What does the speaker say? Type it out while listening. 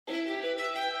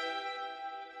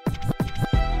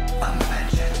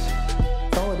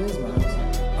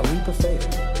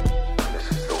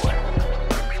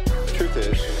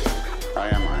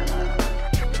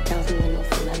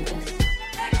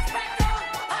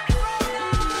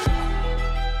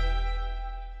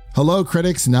Hello,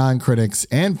 critics, non-critics,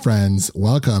 and friends.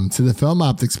 Welcome to the Film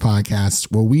Optics Podcast,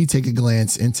 where we take a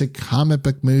glance into comic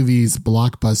book movies,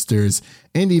 blockbusters,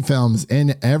 indie films,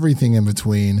 and everything in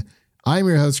between. I'm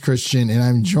your host, Christian, and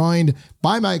I'm joined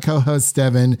by my co-host,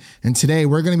 Devin. And today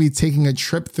we're going to be taking a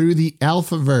trip through the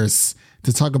Alphaverse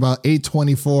to talk about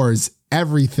A24's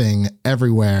Everything,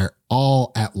 Everywhere,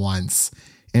 All at Once.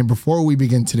 And before we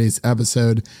begin today's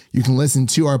episode, you can listen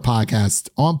to our podcast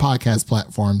on podcast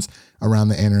platforms around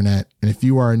the internet. And if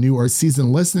you are a new or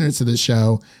seasoned listener to the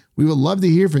show, we would love to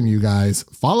hear from you guys.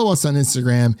 Follow us on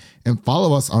Instagram and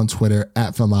follow us on Twitter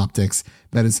at Film Optics.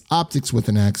 That is Optics with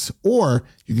an X, or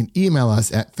you can email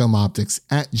us at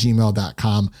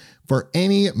filmoptics@gmail.com for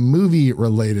any movie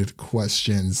related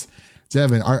questions.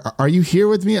 Devin, are you here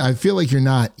with me? I feel like you're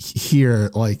not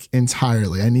here like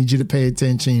entirely. I need you to pay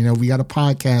attention. You know, we got a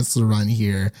podcast to run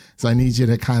here. So I need you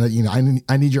to kind of,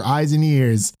 I need your eyes and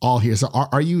ears all here. So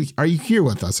are you here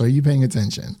with us? Are you paying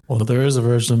attention? Well, there is a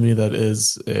version of me that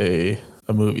is a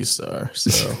movie star.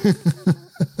 So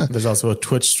there's also a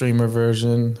Twitch streamer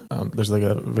version. There's like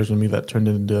a version of me that turned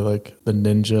into like the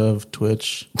ninja of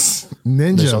Twitch.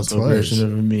 There's also a version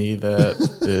of me that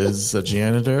is a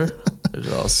janitor.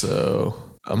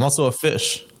 I'm also a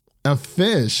fish. A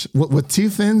fish with two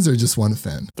fins or just one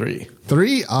fin? Three.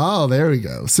 Oh, there we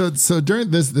go. So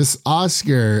during this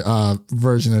Oscar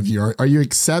version of you, are you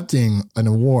accepting an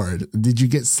award? Did you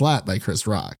get slapped by Chris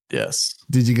Rock? Yes.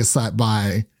 Did you get slapped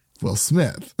by Will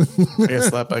Smith? I got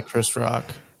slapped by Chris Rock.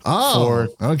 Oh,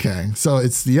 okay. So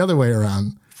it's the other way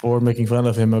around. For making fun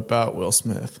of him about Will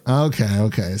Smith.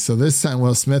 Okay. So this time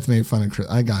Will Smith made fun of Chris.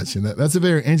 I got you. That's a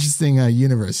very interesting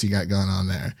universe you got going on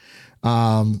there.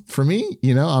 For me,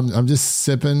 I'm just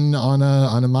sipping on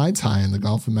a Mai Tai in the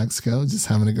Gulf of Mexico, just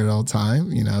having a good old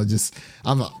time. It's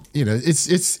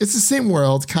the same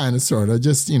world, kind of, sort of,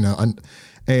 just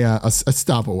a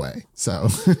stop away. So,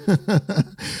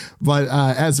 but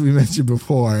as we mentioned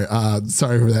before,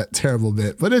 sorry for that terrible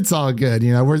bit, but it's all good.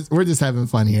 We're just having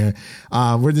fun here.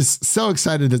 We're just so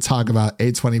excited to talk about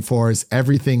A24's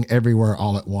Everything, Everywhere,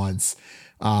 All at Once.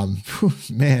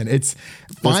 Man, it's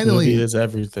finally, this movie is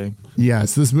everything.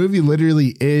 Yes, this movie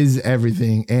literally is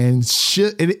everything, and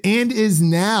is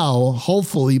now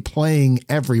hopefully playing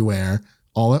everywhere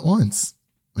all at once.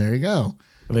 There you go.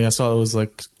 I think I saw it was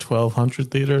like 1,200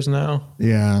 theaters now.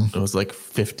 Yeah. It was like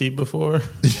 50 before.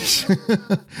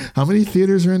 How many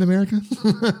theaters are in America?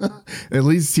 At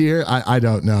least here, I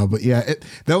don't know. But yeah,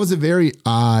 that was a very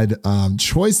odd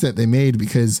choice that they made,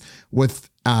 because with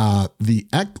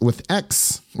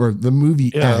X, or the movie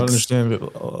X. Yeah, I don't understand that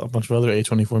a bunch of other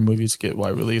A24 movies get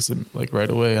wide release and like right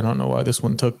away. I don't know why this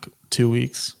one took 2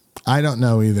 weeks. I don't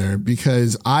know either,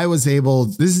 because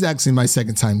this is actually my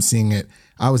second time seeing it.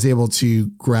 I was able to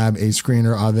grab a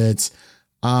screener of it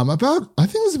I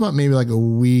think it was about maybe like a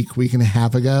week and a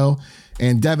half ago,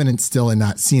 and Devin had still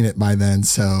not seen it by then.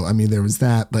 So, I mean, there was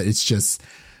that, but it's just,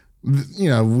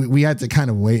 we had to kind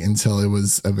of wait until it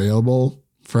was available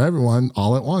for everyone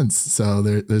all at once. So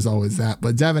there's always that.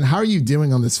 But Devin, how are you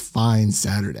doing on this fine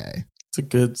Saturday? It's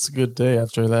a good day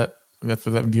after that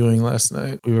viewing last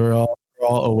night. We were all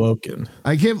awoken.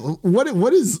 Do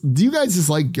you guys just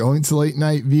like going to late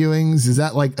night viewings? Is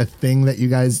that like a thing that you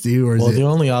guys do? Or the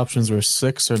only options were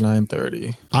 6 or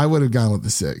 9:30. I would have gone with the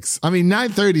 6. I mean,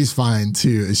 9:30 is fine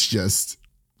too. It's just,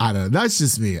 I don't know. That's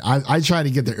just me. I try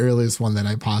to get the earliest one that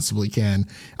I possibly can.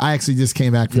 I actually just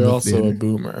came back from You're the also theater. a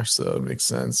boomer, so it makes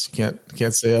sense. You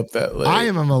can't stay up that late. I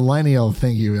am a millennial.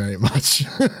 Thank you very much.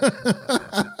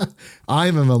 I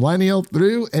am a millennial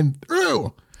through and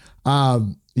through.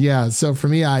 Yeah, so for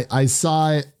me, I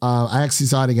saw it. I actually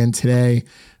saw it again today,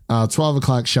 12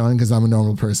 o'clock showing, because I'm a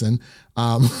normal person.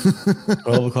 12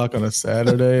 o'clock on a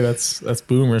Saturday. That's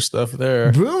boomer stuff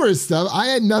there. Boomer stuff. I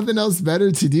had nothing else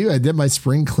better to do. I did my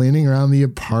spring cleaning around the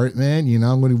apartment.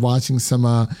 I'm going to be watching some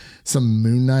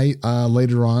Moon Knight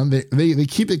later on. They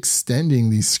keep extending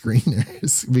these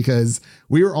screeners because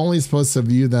we were only supposed to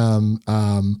view them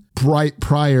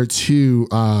prior to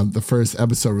the first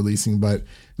episode releasing, but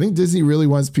I think Disney really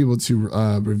wants people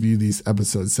to review these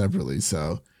episodes separately.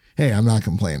 So, hey, I'm not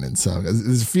complaining. So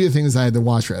there's a few things I had to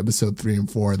watch for episode 3 and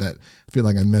 4 that I feel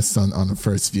like I missed on the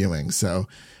first viewing. So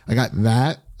I got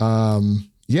that.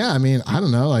 Yeah, I mean, I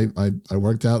don't know. I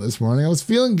worked out this morning. I was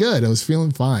feeling good. I was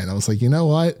feeling fine. I was like, you know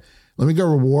what? Let me go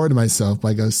reward myself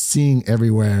by seeing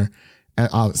Everything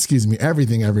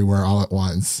Everywhere All at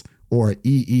Once, or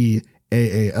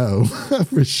EEAAO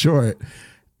for short,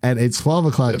 at a 12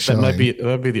 o'clock showing. That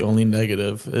might be the only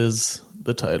negative, is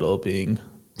the title being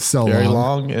so very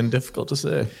long and difficult to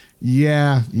say.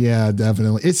 Yeah,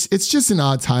 definitely. It's just an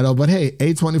odd title, but hey,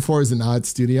 A24 is an odd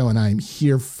studio and I'm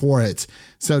here for it.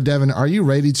 So Devin, are you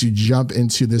ready to jump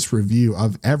into this review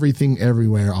of Everything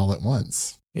Everywhere All at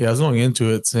Once? Yeah, I was going into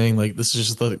it saying like this is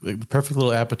just the perfect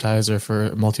little appetizer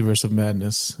for Multiverse of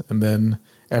Madness, and then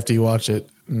after you watch it,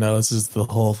 no, this is the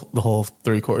whole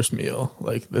 3-course meal.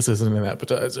 Like this isn't an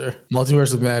appetizer.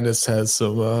 Multiverse of Madness has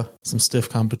some stiff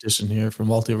competition here for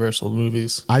multiversal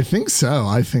movies. I think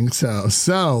so.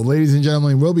 So, ladies and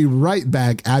gentlemen, we'll be right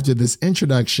back after this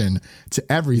introduction to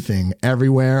Everything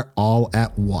Everywhere All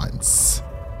at Once.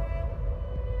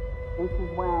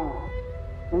 Mrs.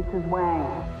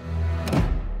 Wang.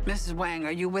 Mrs. Wang,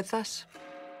 are you with us?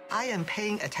 I am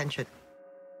paying attention.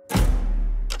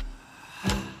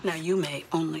 Now, you may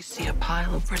only see a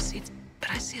pile of receipts,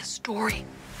 but I see a story.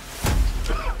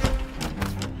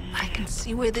 I can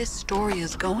see where this story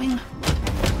is going.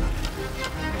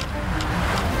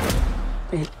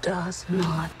 It does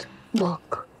not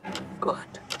look good.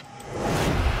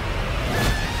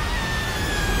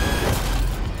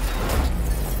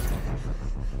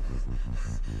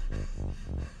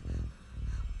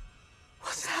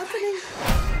 What's happening?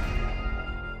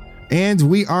 And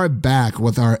we are back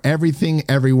with our Everything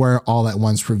Everywhere All at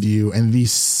Once review. And the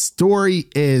story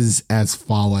is as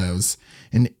follows.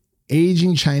 An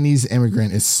aging Chinese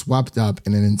immigrant is swept up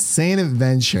in an insane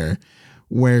adventure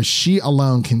where she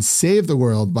alone can save the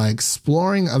world by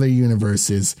exploring other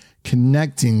universes,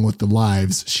 connecting with the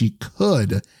lives she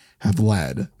could have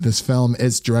led. This film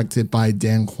is directed by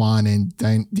Dan Kwan and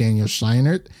Daniel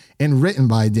Scheinert and written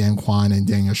by Dan Kwan and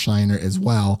Daniel Scheinert as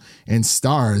well, and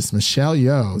stars Michelle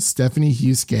Yeoh, Stephanie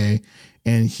Hsuke,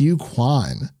 and Hugh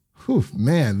Kwan. Whew,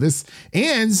 man, this,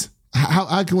 and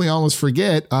how can we almost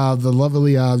forget the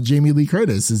lovely Jamie Lee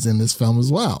Curtis is in this film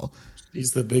as well.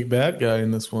 He's the big bad guy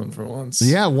in this one for once.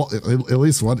 Yeah, well, at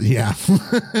least one. Yeah,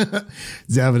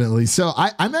 definitely. So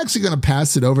I'm actually going to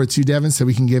pass it over to Devin so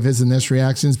we can give his initial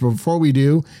reactions. But before we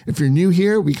do, if you're new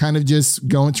here, we kind of just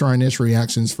go into our initial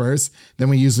reactions first. Then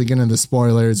we usually get into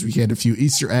spoilers. We get a few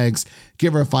Easter eggs,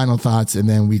 give our final thoughts, and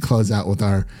then we close out with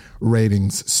our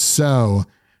ratings. So,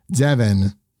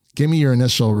 Devin, give me your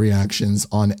initial reactions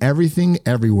on Everything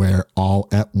Everywhere All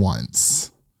at Once.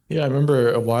 Yeah, I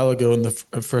remember a while ago when the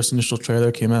first initial trailer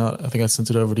came out, I think I sent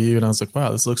it over to you and I was like, wow,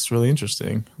 this looks really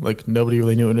interesting. Like nobody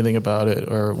really knew anything about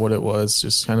it or what it was,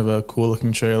 just kind of a cool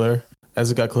looking trailer. As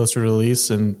it got closer to release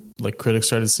and like critics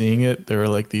started seeing it, there were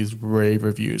like these rave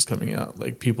reviews coming out.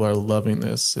 Like people are loving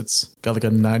this. It's got like a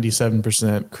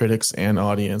 97% critics and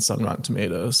audience on Rotten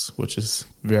Tomatoes, which is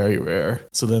very rare.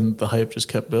 So then the hype just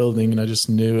kept building and I just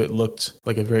knew it looked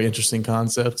like a very interesting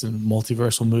concept, and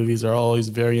multiversal movies are always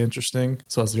very interesting.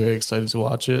 So I was very excited to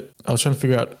watch it. I was trying to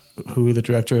figure out who the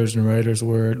directors and writers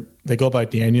were. They go by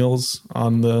Daniels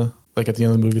on the, like at the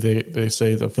end of the movie, they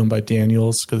say the film by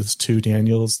Daniels because it's two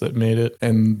Daniels that made it.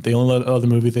 And the only other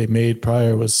movie they made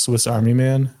prior was Swiss Army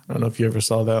Man. I don't know if you ever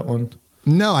saw that one.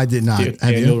 No, I did not.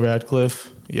 Daniel Radcliffe.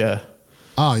 Yeah.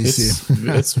 Oh, you see.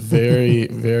 It's very,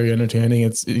 very entertaining.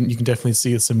 You can definitely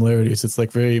see the similarities. It's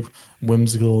like very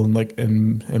whimsical and like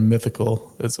and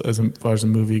mythical as far as the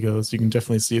movie goes. You can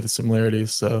definitely see the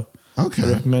similarities. So okay,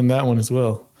 I recommend that one as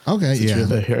well. Okay, since you're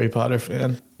the Harry Potter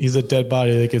fan. He's a dead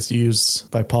body that gets used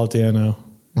by Paul Dano.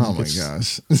 Oh my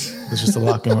gosh. There's just a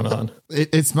lot going on.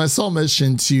 It's my sole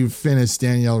mission to finish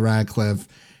Daniel Radcliffe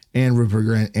and Rupert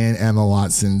Grint and Emma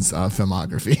Watson's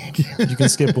filmography. You can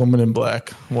skip Woman in Black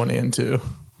 1 and 2.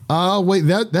 Oh, wait,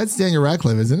 that's Daniel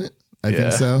Radcliffe, isn't it? I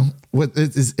think so. What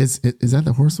is that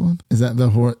the horse one? Is that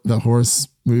the horse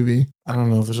movie? I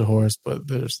don't know if there's a horse, but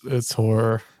it's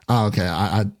horror. Oh, okay.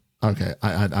 I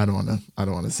don't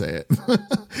want to say it.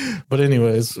 But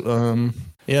anyways,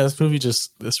 yeah, this movie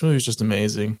is just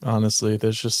amazing. Honestly,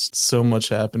 there's just so much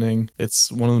happening.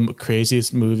 It's one of the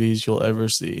craziest movies you'll ever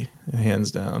see,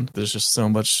 hands down. There's just so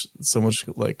much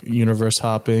like universe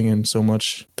hopping and so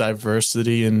much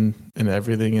diversity in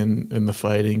everything in the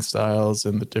fighting styles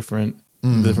and the different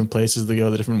places they go,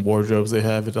 the different wardrobes they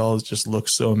have. It all just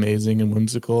looks so amazing and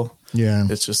whimsical. Yeah,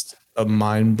 it's just a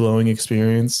mind-blowing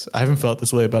experience. I haven't felt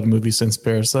this way about a movie since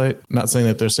Parasite. Not saying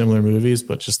that they're similar movies,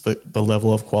 but just the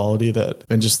level of quality that,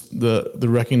 and just the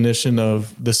recognition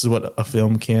of this is what a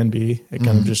film can be. It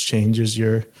kind of just changes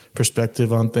your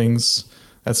perspective on things.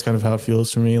 That's kind of how it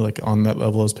feels for me, like on that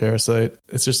level as Parasite.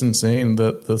 It's just insane,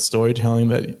 the storytelling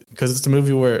that, because it's a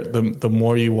movie where the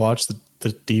more you watch,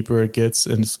 the deeper it gets,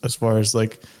 and as far as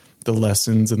like the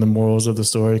lessons and the morals of the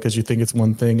story, because you think it's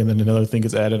one thing and then another thing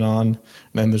is added on, and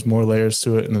then there's more layers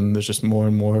to it, and then there's just more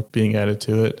and more being added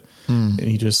to it, and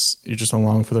you're just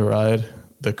along for the ride,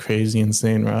 the crazy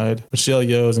insane ride. Michelle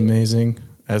Yeoh is amazing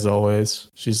as always.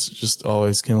 She's just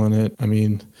always killing it. I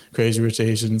mean, Crazy Rich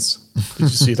Asians. Did you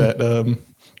see that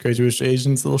Crazy Rich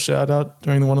Asians little shout out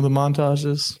during one of the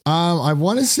montages? I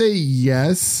want to say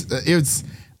yes. It's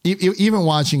even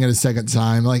watching it a second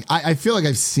time. Like I feel like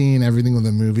I've seen everything with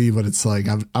the movie, but it's like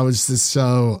I was just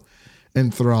so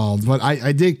enthralled. But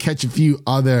I did catch a few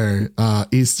other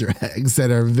Easter eggs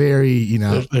that are very, you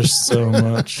know, there's so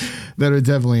much that are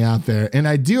definitely out there. And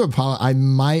I do apologize. I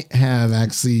might have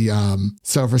actually.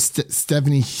 So for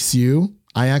Stephanie Hsu,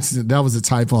 that was a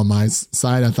typo on my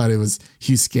side. I thought it was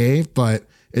Huskay, but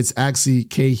it's actually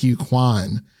Ke-Huy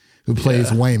Quan, who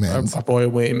plays Waymond. Our boy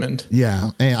Waymond.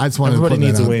 Yeah. And I just wanted Everybody to put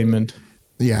needs that a up. Waymond.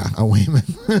 Yeah, a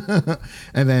Waymond.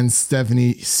 And then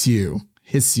Stephanie Hsu.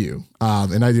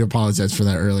 And I do apologize for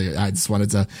that earlier. I just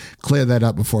wanted to clear that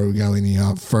up before we go any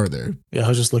further. Yeah, I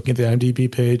was just looking at the IMDb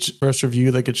page. First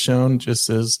review that gets shown just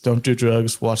says, "Don't do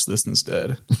drugs, watch this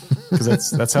instead."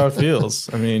 Because that's how it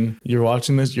feels. I mean, you're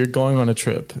watching this, you're going on a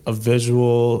trip, a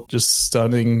visual, just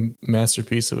stunning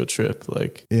masterpiece of a trip.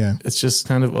 Like, Yeah. it's just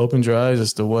kind of opened your eyes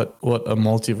as to what a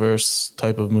multiverse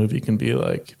type of movie can be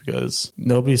like. Because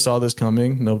nobody saw this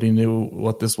coming. Nobody knew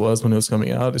what this was when it was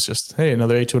coming out. It's just, hey,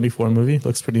 another A24 movie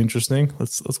looks pretty interesting.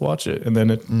 Let's watch it. And then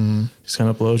it just kind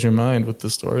of blows your mind with the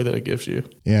story that it gives you.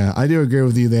 Yeah, I do agree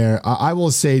with you there. I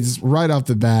will say just right off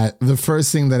the bat, the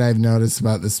first thing that I've noticed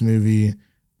about this movie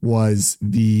was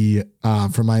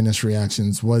for my initial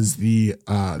reactions was the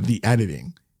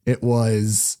editing. It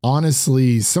was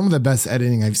honestly some of the best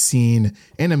editing I've seen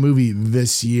in a movie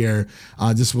this year,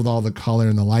 just with all the color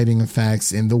and the lighting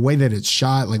effects and the way that it's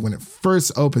shot. Like when it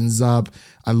first opens up,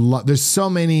 there's so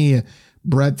many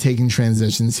breathtaking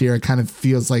transitions here. It kind of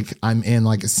feels like I'm in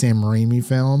like a Sam Raimi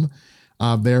film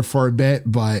there for a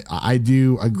bit, but I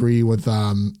do agree with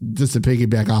just to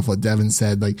piggyback off what Devin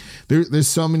said. Like there's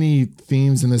so many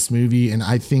themes in this movie, and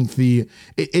I think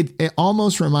it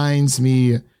almost reminds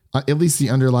me, at least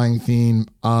the underlying theme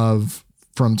of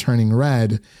From Turning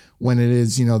Red, when it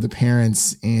is, you know, the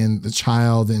parents and the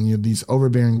child and, you know, these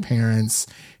overbearing parents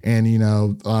and, you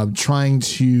know, trying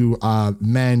to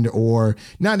mend, or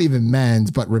not even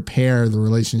mend, but repair the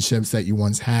relationships that you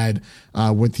once had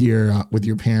with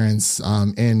your parents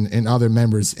and other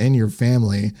members in your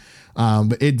family.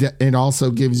 But it also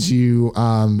gives you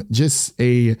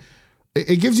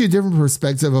it gives you a different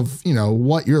perspective of, you know,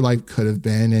 what your life could have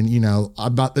been and, you know,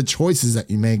 about the choices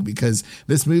that you make, because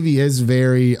this movie is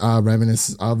very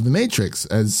reminiscent of The Matrix,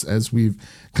 as we've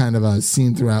kind of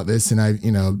seen throughout this. And I, you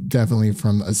know, definitely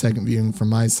from a second viewing from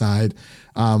my side,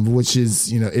 which is,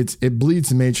 you know, it bleeds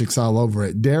The Matrix all over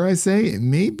it. Dare I say it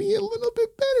may be a little bit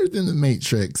better than The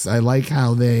Matrix. I like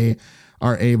how they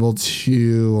are able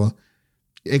to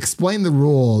explain the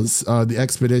rules, the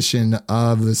expedition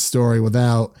of the story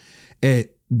without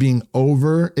it being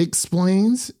over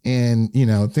explained, and, you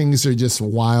know, things are just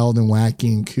wild and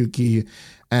wacky and kooky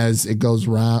as it goes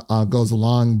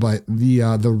along. But the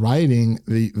writing,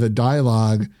 the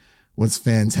dialogue was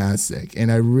fantastic.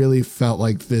 And I really felt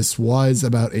like this was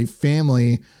about a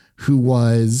family who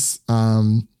was,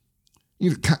 kind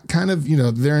of, you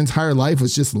know, their entire life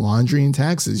was just laundry and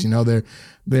taxes. You know,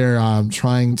 they're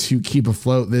trying to keep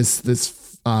afloat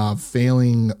this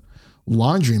failing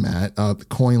laundromat, the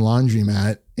coin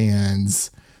laundromat, and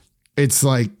it's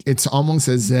like it's almost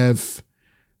as if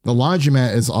the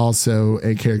laundromat is also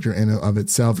a character in and of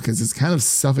itself, because it's kind of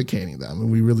suffocating them,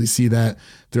 and we really see that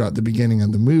throughout the beginning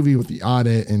of the movie with the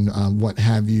audit and what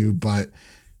have you. But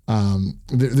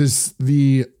there's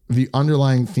the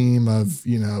underlying theme of,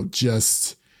 you know,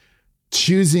 just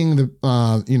choosing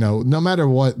the you know, no matter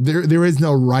what, there is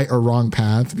no right or wrong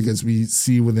path, because we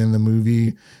see within the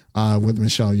movie with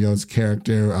Michelle Yeoh's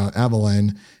character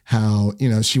Evelyn, how, you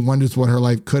know, she wonders what her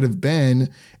life could have been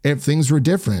if things were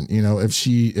different. You know, if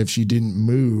she didn't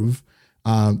move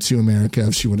to America,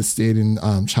 if she would have stayed in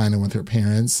China with her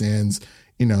parents and,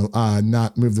 you know,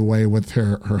 not moved away with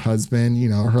her husband, you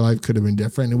know, her life could have been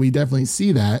different. And we definitely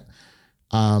see that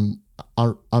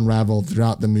unravel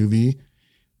throughout the movie.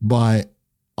 But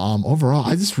overall,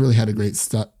 I just really had a great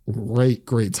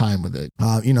time with it.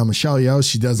 You know, Michelle Yeoh,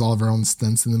 she does all of her own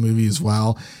stunts in the movie as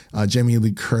well. Jamie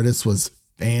Lee Curtis was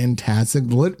fantastic.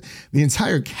 The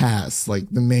entire cast, like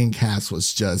the main cast,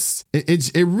 was just,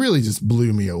 it really just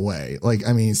blew me away. Like,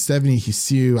 I mean, Stephanie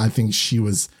Hsu, I think she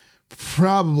was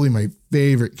probably my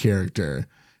favorite character.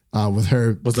 With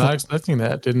her, was not expecting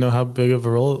that. Didn't know how big of a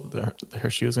role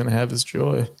she was going to have as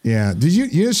Joy. Yeah. Did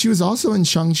you know she was also in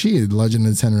Shang-Chi, The Legend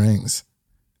of the Ten Rings?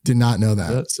 Did not know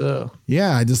that. That's so.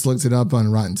 Yeah, I just looked it up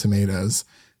on Rotten Tomatoes.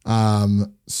 But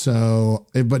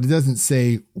it doesn't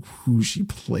say who she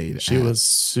played. She was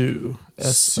Sue,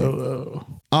 Soo.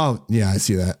 Oh yeah, I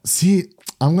see that. See,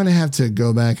 I'm gonna have to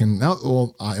go back and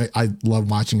I love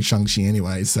watching Shang-Chi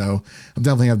anyway, so I'm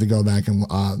definitely have to go back and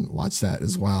watch that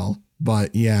as well.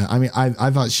 But yeah, I mean, I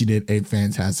thought she did a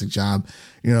fantastic job.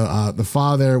 You know, the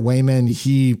father Wayman,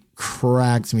 he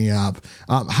cracked me up.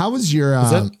 How was your?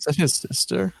 Is that his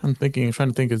sister? I'm trying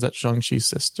to think. Is that Shang-Chi's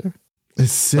sister?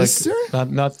 His sister? Like,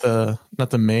 not the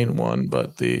main one,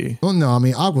 but the. Well, no, I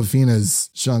mean Aquafina's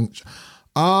Shang.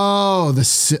 Oh,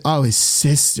 his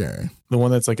sister. The one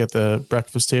that's like at the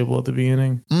breakfast table at the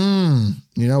beginning. You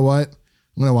know what?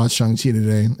 I'm gonna watch Shang-Chi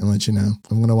today and let you know.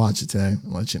 I'm gonna watch it today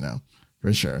and let you know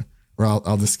for sure. Or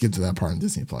I'll just skip to that part on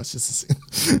Disney Plus just to see.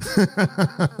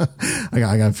 I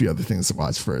got a few other things to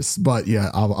watch first, but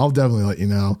yeah, I'll definitely let you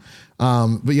know.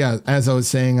 But yeah, as I was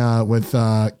saying, with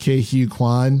Ke-Huy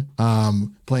Quan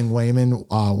playing Wayman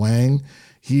Wang,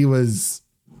 he was,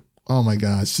 oh my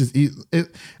gosh, just he's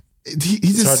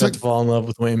it's just hard to fall in love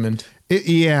with Wayman.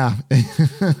 Yeah,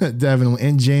 definitely,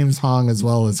 and James Hong as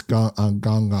well as Gong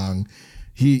Gong.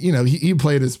 He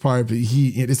played his part, but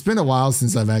it's been a while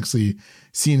since I've actually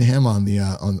seen him on the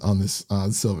on this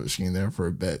silver screen there for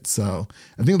a bit. So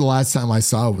I think the last time I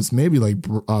saw it was maybe like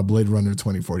Blade Runner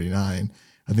 2049.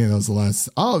 I think that was the last.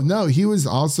 Oh no, he was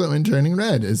also in Turning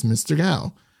Red as Mr.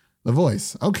 Gao, the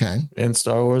voice. Okay, and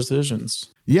Star Wars Visions.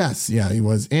 Yes, yeah, he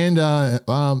was, and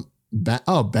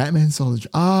Batman Soldier.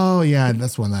 Oh yeah,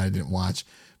 that's one that I didn't watch,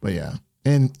 but yeah,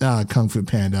 and Kung Fu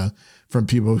Panda. From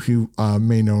people who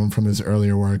may know him from his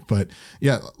earlier work. But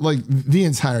yeah, like the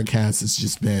entire cast has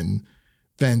just been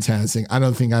fantastic. I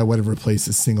don't think I would have replaced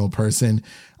a single person.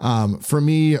 For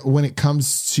me, when it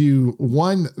comes to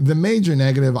the major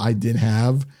negative I did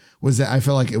have was that I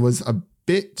felt like it was a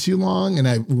bit too long, and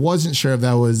I wasn't sure if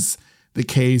that was the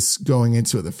case going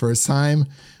into it the first time.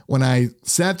 When I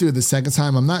sat through it the second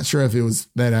time, I'm not sure if it was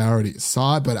that I already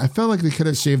saw it, but I felt like they could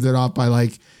have shaved it off by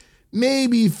like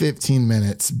maybe 15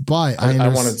 minutes, but I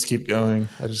wanted to keep going.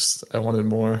 I wanted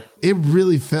more. It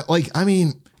really felt like,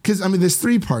 because there's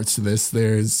three parts to this.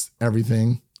 There's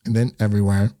everything and then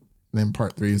everywhere. And then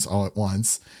part 3 is all at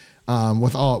once.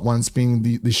 With all at once being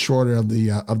the shorter of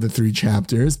the 3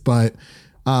 chapters, but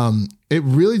it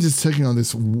really just took you on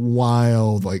this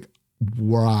wild like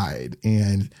ride,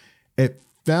 and I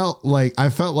felt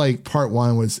like part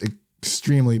 1 was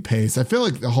extremely paced. I feel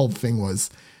like the whole thing was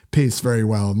paced very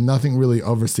well. Nothing really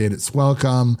overstayed its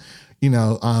welcome.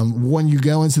 When you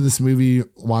go into this movie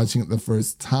watching it the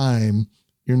first time,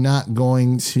 you're not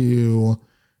going to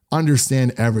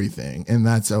understand everything, and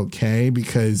that's okay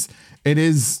because it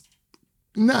is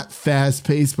not fast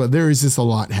paced, but there is just a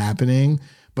lot happening,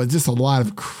 but just a lot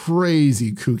of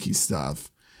crazy kooky stuff.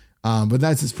 But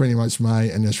that's just pretty much my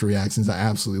initial reactions. I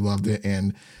absolutely loved it,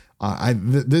 and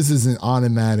this is an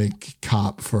automatic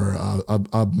cop for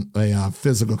a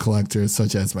physical collector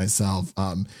such as myself.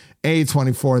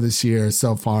 A24 this year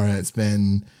so far has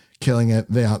been killing it.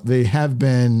 They have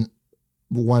been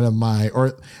one of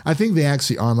I think they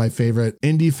actually are my favorite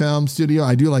indie film studio.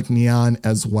 I do like Neon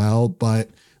as well, but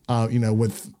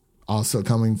with also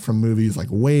coming from movies like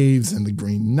Waves and The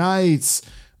Green Knights,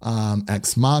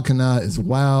 Ex Machina as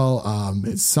well,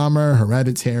 Midsommar,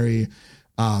 Hereditary.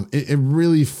 It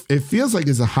really feels like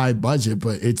it's a high budget,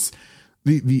 but it's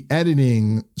the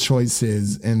editing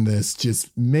choices in this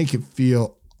just make it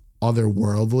feel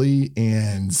otherworldly,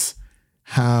 and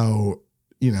how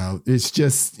it's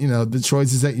just the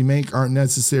choices that you make aren't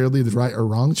necessarily the right or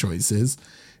wrong choices.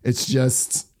 It's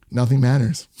just nothing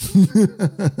matters.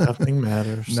 Nothing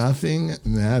matters. Nothing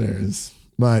matters.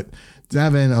 But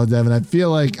Devin, I feel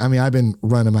like, I've been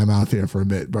running my mouth here for a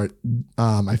bit, but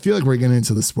I feel like we're getting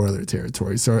into the spoiler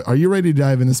territory. So are you ready to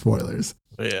dive into spoilers?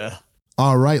 Yeah.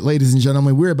 All right, ladies and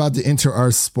gentlemen, we're about to enter our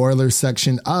spoiler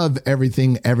section of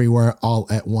Everything Everywhere All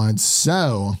at Once.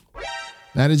 So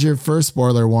that is your first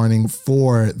spoiler warning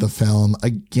for the film.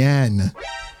 Again,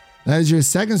 that is your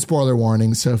second spoiler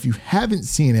warning. So if you haven't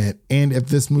seen it, and if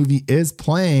this movie is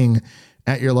playing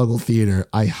at your local theater,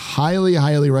 I highly,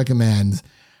 highly recommend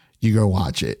you go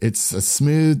watch it. It's a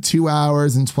smooth 2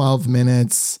 hours and 12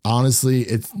 minutes. Honestly,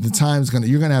 you're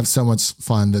going to have so much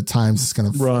fun. The time's just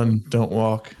going to run, don't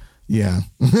walk. Yeah.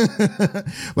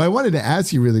 Well, I wanted to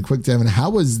ask you really quick, Devin, how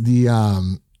was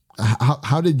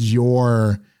how did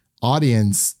your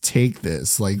audience take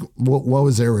this? Like, what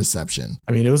was their reception?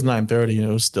 It was 9:30 and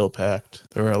it was still packed.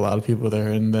 There were a lot of people there.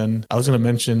 And then I was going to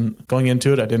mention, going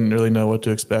into it, I didn't really know what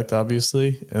to expect,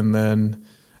 obviously. And then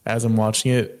as I'm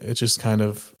watching it, it just kind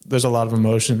of, there's a lot of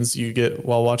emotions you get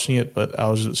while watching it, but I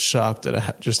was just shocked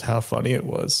at just how funny it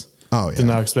was. Oh, Did yeah.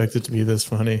 not expect it to be this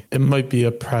funny. It might be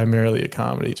primarily a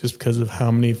comedy just because of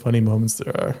how many funny moments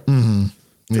there are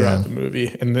throughout the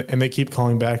movie, and they keep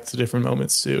calling back to different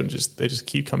moments too, and they just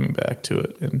keep coming back to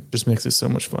it, and just makes it so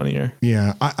much funnier.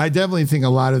 Yeah, I definitely think a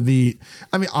lot of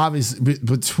obviously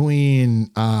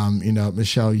between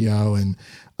Michelle Yeoh and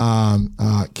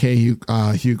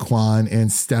Hugh Kwan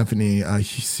and Stephanie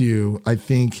Hsu, I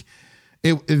think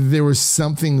there was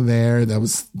something there that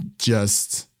was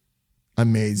just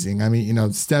amazing. I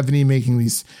mean, Stephanie making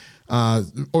these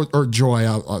or Joy,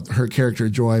 her character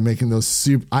Joy making those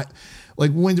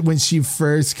like when she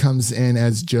first comes in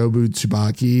as Jobu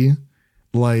Tsubaki,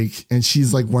 like, and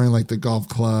she's like wearing like the golf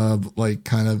club like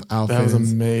kind of outfit. That was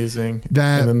amazing. And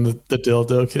then the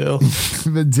dildo kill,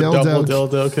 the double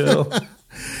dildo kill.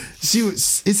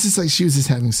 It's just like she was just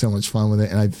having so much fun with it,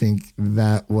 and I think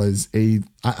that was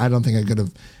I don't think I could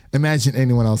have imagined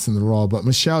anyone else in the role, but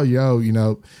Michelle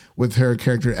Yeoh, with her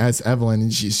character as Evelyn,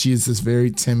 and she is this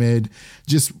very timid,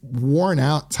 just worn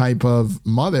out type of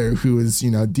mother who is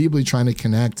deeply trying to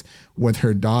connect with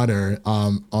her daughter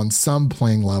on some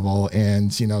playing level,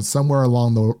 and somewhere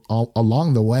along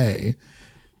the way,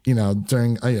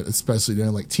 especially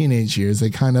during like teenage years, they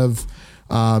kind of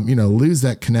lose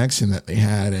that connection that they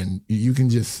had, and you can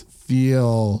just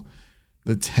feel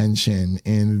the tension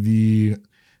and the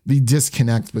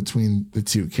disconnect between the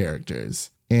two characters.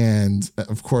 And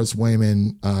of course,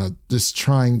 Waymond just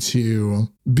trying to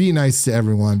be nice to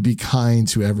everyone, be kind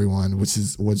to everyone, which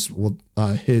his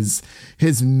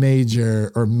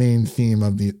major or main theme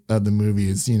of the movie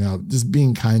is, just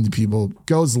being kind to people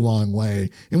goes a long way.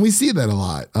 And we see that a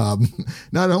lot.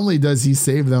 Not only does he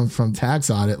save them from tax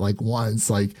audit like once,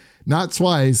 like not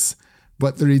twice,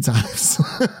 but 3 times.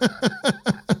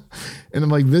 And I'm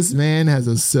like, this man has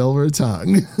a silver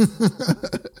tongue.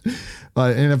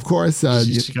 And of course,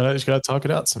 you gotta talk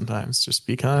it out sometimes. Just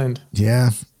be kind.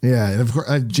 Yeah. And of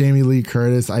course, Jamie Lee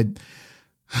Curtis,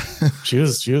 she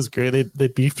was great. They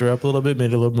beefed her up a little bit,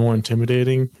 made it a little more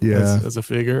intimidating as a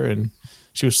figure, and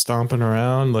she was stomping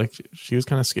around like she was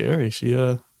kind of scary. She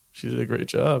did a great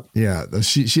job. Yeah,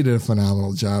 she did a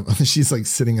phenomenal job. She's like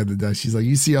sitting at the desk. She's like,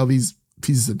 you see all these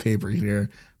pieces of paper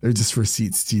here, they're just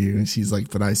receipts to you. And she's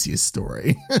like, but I see a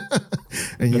story.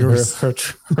 And you're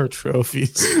her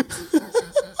trophies.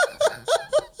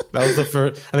 That was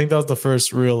I think that was the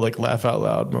first real like laugh out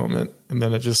loud moment, and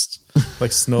then it just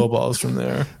like snowballs from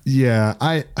there. Yeah,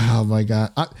 oh my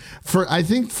god. I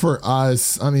think for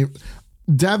us, I mean,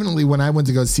 definitely when I went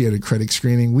to go see it at a critic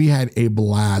screening, we had a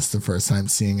blast the first time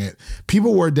seeing it.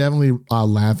 People were definitely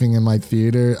laughing in my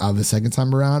theater the second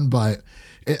time around, but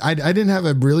I didn't have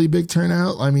a really big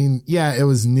turnout. I mean, yeah, it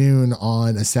was noon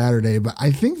on a Saturday, but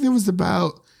I think there was a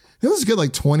good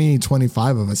like 20,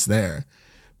 25 of us there.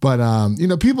 But,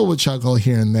 people would chuckle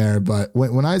here and there. But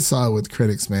when I saw it with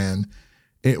critics, man,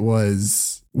 it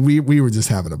was, we were just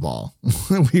having a ball.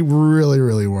 We really,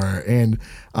 really were. And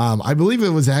I believe it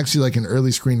was actually like an early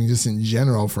screening just in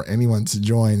general for anyone to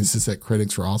join. It's just that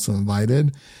critics were also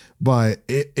invited. But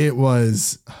it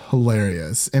was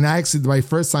hilarious. And actually, my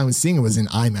first time seeing it was in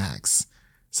IMAX.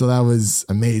 So that was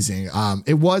amazing.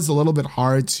 It was a little bit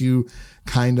hard to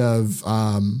kind of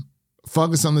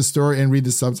focus on the story and read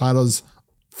the subtitles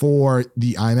for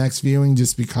the IMAX viewing,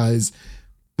 just because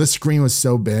the screen was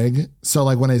so big. So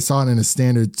like when I saw it in a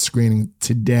standard screening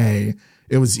today,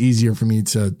 it was easier for me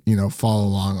to, follow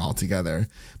along altogether.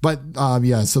 But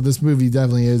so this movie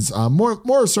definitely is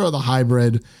more sort of the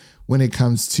hybrid when it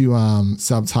comes to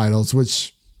subtitles,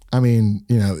 which, I mean,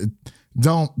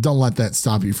 don't let that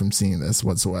stop you from seeing this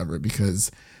whatsoever,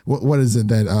 because what is it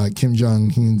that Kim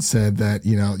Jong-un said, that,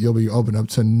 you'll be open up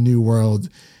to a new world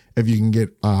if you can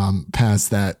get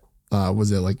past that,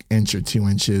 was it like inch or 2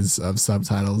 inches of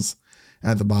subtitles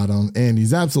at the bottom? And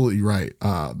he's absolutely right.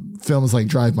 Films like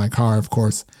Drive My Car, of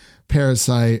course,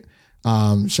 Parasite,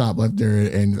 Shoplifter,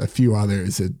 and a few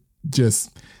others, it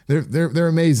just, they're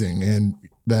amazing. And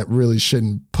that really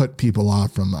shouldn't put people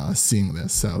off from seeing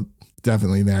this. So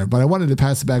definitely there. But I wanted to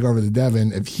pass it back over to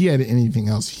Devin if he had anything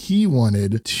else he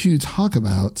wanted to talk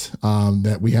about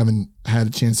that we haven't had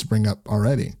a chance to bring up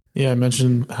already. Yeah, I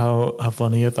mentioned how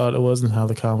funny I thought it was and how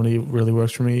the comedy really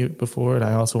works for me before. And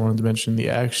I also wanted to mention the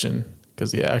action,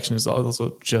 because the action is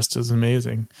also just as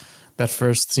amazing. That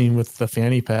first scene with the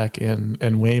fanny pack and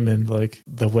Waymond, like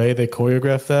the way they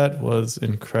choreographed that was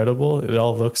incredible. It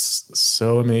all looks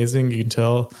so amazing. You can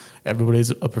tell everybody's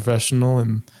a professional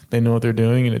and they know what they're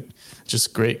doing. And it's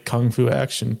just great kung fu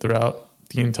action throughout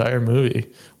the entire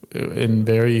movie in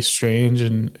very strange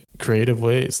and creative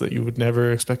ways that you would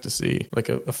never expect to see. Like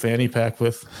a fanny pack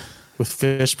with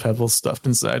fish pebbles stuffed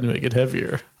inside to make it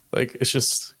heavier. Like, it's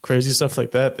just crazy stuff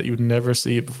like that you would never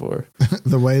see before.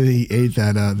 The way that he ate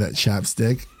that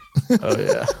chapstick. Oh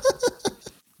yeah.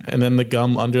 And then the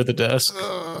gum under the desk.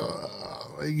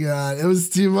 Oh my God, it was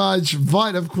too much.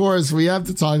 But of course, we have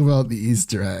to talk about the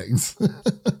Easter eggs.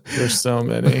 There's so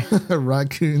many.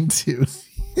 Raccoon tooth.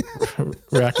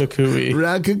 Ratatouille.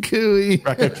 Ratatouille.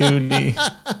 Ratatouille.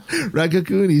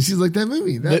 Ratatouille. She's like, that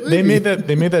movie. They made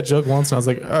that joke once, and I was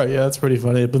like, all right, yeah, that's pretty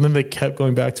funny. But then they kept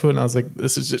going back to it, and I was like,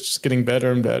 this is just getting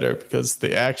better and better because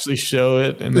they actually show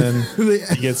it, and then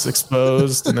he gets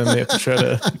exposed, and then they have to try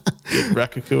to get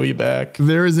Ratatouille back.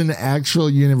 There is an actual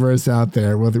universe out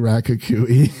there with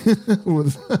Ratatouille,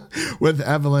 with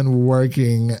Evelyn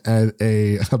working at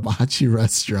a hibachi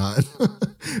restaurant,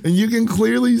 and you can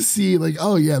clearly see, like,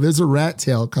 oh yeah, there's a rat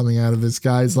tail coming out of this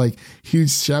guy's like huge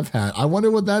chef hat. I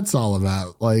wonder what that's all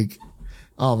about. Like,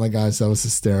 oh my gosh, that was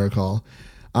hysterical.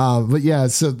 But yeah,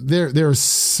 so there are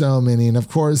so many, and of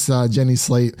course, Jenny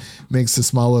Slate makes a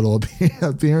small little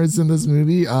appearance in this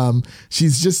movie.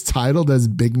 She's just titled as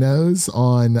Big Nose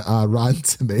on Rotten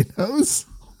Tomatoes.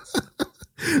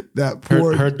 That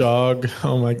poor her dog.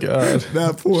 Oh my God,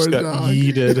 that poor got dog.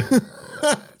 Yeeted.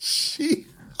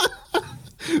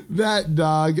 That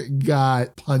dog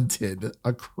got punted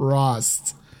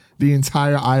across the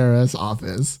entire IRS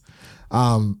office.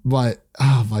 But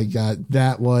oh my God,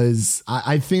 that was,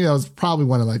 I think that was probably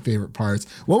one of my favorite parts.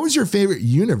 What was your favorite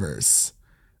universe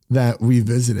that we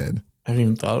visited? I haven't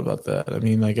even thought about that. I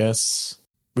mean, I guess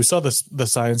we saw the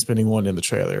science spinning one in the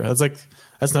trailer. That's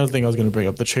another thing I was going to bring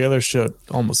up. The trailer showed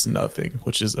almost nothing,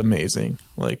 which is amazing.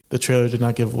 Like, the trailer did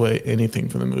not give away anything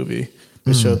from the movie.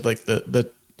 It showed like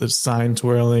the sign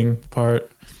twirling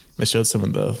part. They showed some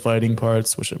of the fighting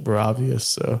parts, which were obvious.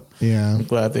 So Yeah, I'm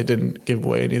glad they didn't give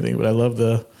away anything. But I love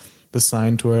the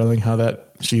sign twirling, how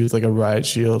that she used like a riot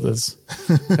shield as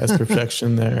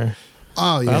protection there.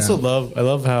 oh yeah. I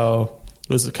love how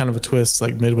it was kind of a twist,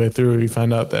 like midway through, you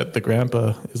find out that the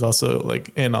grandpa is also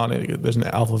like in on it. There's an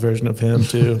alpha version of him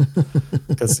too,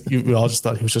 because we all just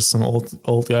thought he was just some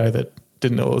old guy that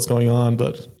didn't know what was going on.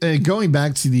 But going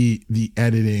back to the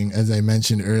editing, as I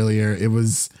mentioned earlier, it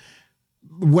was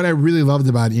what I really loved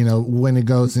about, when it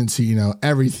goes into,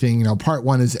 everything, part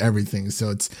one is everything.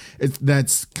 So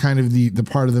that's kind of the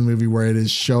part of the movie where it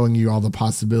is showing you all the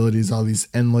possibilities, all these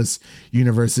endless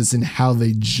universes and how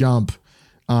they jump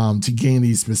to gain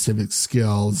these specific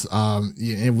skills.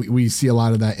 And we see a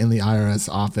lot of that in the IRS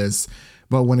office.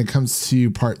 But when it comes to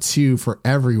part two for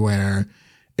everywhere,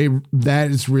 that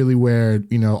is really where,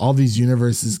 all these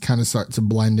universes kind of start to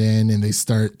blend in and they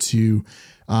start to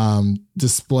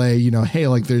display, hey,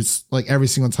 like there's like every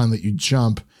single time that you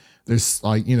jump, there's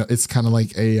like, it's kind of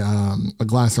like a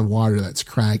glass of water that's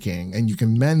cracking and you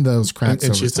can mend those cracks.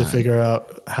 And she has to figure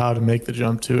out how to make the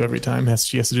jump too every time.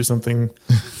 She has to do something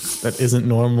that isn't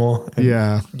normal. And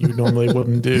yeah. You normally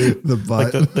wouldn't do. The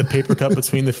butt. Like the paper cut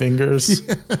between the fingers.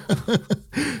 Yeah.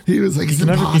 He was like, you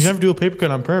never do a paper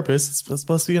cut on purpose. It's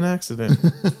supposed to be an accident.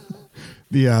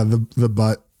 The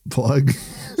butt plug.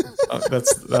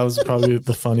 That was probably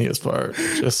the funniest part.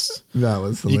 Just that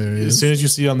was hilarious. As soon as you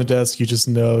see it on the desk, you just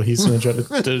know he's going to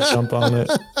try to jump on it.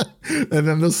 And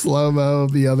then the slow-mo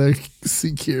of the other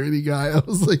security guy, I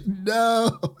was like,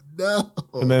 no.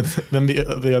 And then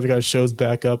the other guy shows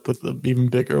back up with the even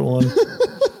bigger one.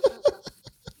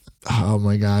 Oh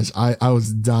my gosh, I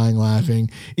was dying laughing.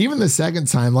 Even the second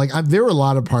time, like there were a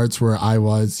lot of parts where I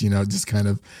was, just kind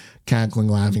of cackling,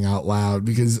 laughing out loud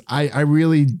because I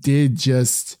really did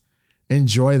just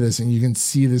enjoy this. And you can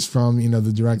see this from,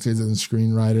 the directors and the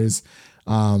screenwriters.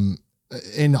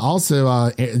 And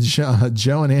also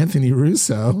Joe and Anthony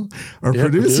Russo are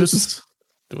producers.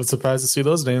 I was surprised to see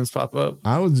those names pop up.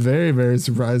 I was very, very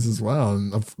surprised as well.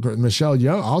 And Michelle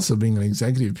Yeoh also being an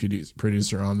executive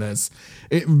producer on this.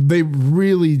 They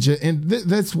really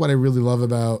that's what I really love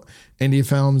about indie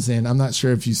films. And I'm not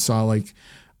sure if you saw like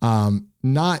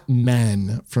Not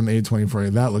Men from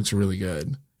A24. That looks really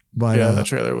good. But yeah, the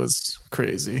trailer was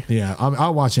crazy. Yeah,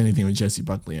 I'll watch anything with Jesse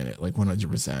Buckley in it, like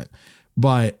 100%.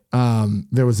 But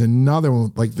there was another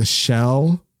one, like The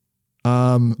Shell.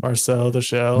 Marcel the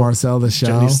Shell.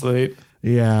 Jenny Slate.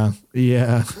 Yeah.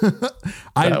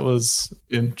 That was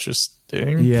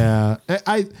interesting. Yeah.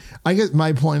 I guess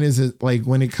my point is that like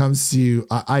when it comes to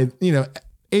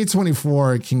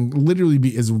A24 can literally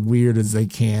be as weird as they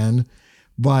can,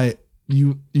 but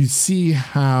you see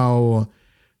how,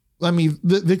 I mean,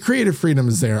 the creative freedom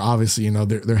is there. Obviously,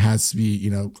 there has to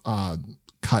be,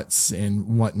 cuts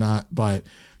and whatnot, but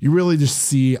you really just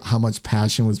see how much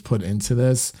passion was put into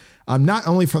this. Not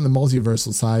only from the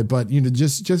multiversal side, but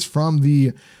just from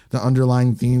the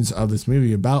underlying themes of this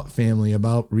movie about family,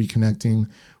 about reconnecting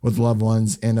with loved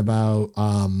ones, and about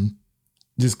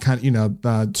just kind of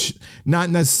not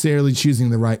necessarily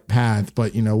choosing the right path,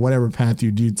 but whatever path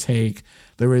you do take,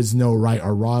 there is no right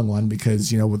or wrong one,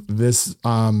 because with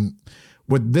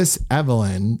this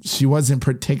Evelyn, she wasn't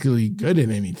particularly good at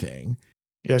anything.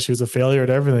 Yeah, she was a failure at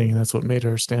everything, and that's what made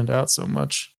her stand out so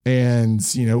much. And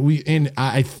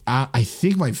I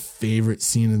think my favorite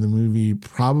scene in the movie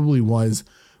probably was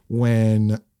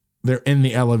when they're in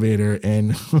the elevator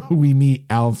and we meet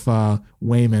Alpha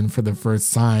Wayman for the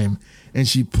first time, and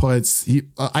she puts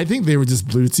I think they were just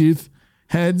Bluetooth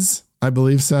heads, I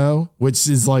believe so, which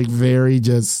is like very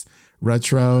just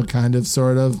retro kind of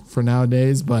sort of for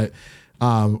nowadays. But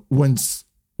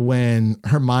when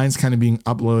her mind's kind of being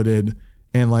uploaded,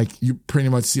 and like you pretty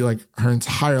much see like her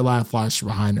entire life flash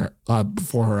behind her,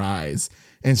 before her eyes.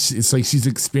 And it's like she's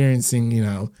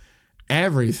experiencing,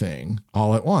 everything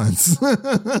all at once.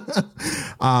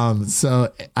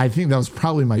 So I think that was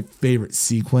probably my favorite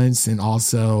sequence. And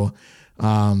also,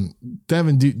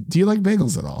 Devin, do you like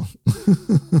bagels at all?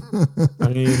 I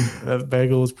mean, that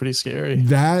bagel was pretty scary.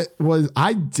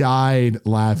 I died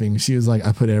laughing. She was like,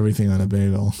 I put everything on a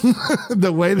bagel.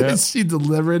 The way that she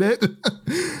delivered it,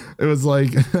 it was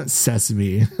like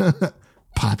sesame,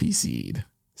 poppy seed,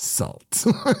 salt,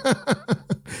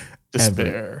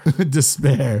 despair,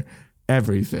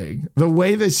 everything. The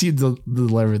way that she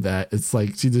delivered that, it's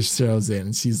like she just shows in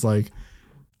and she's like,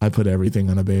 I put everything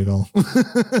on a bagel.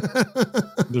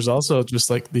 There's also just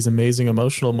like these amazing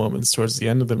emotional moments towards the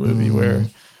end of the movie where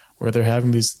they're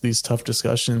having these tough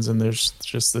discussions, and there's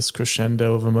just this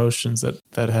crescendo of emotions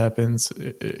that happens.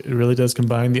 It really does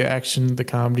combine the action, the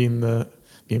comedy, and the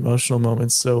emotional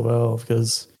moments so well,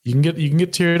 because you can get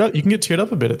teared up. You can get teared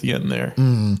up a bit at the end there.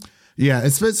 Yeah,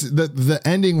 especially the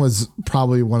ending was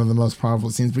probably one of the most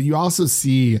powerful scenes, but you also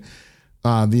see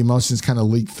the emotions kind of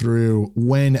leak through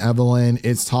when Evelyn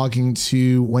is talking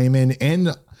to Wayman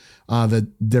and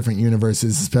the different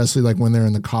universes, especially like when they're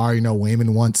in the car.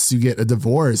 Wayman wants to get a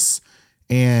divorce,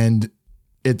 and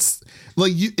it's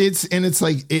like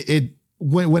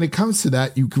when it comes to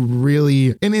that, you could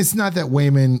really, and it's not that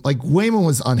Wayman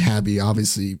was unhappy,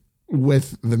 obviously,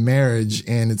 with the marriage,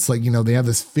 and it's like they have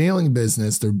this failing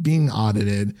business, they're being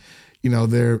audited.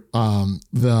 Their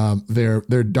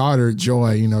daughter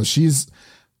Joy,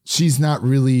 she's not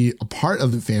really a part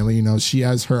of the family. She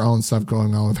has her own stuff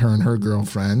going on with her and her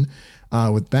girlfriend,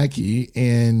 with Becky,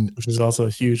 and which is also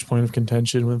a huge point of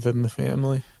contention within the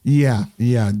family. Yeah,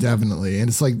 definitely. And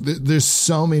it's like there's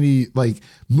so many like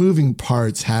moving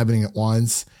parts happening at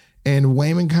once, and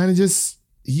Wayman kind of just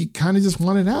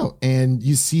wanted out. And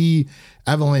you see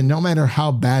Evelyn, no matter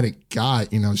how bad it got,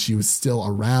 she was still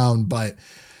around, but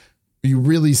you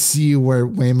really see where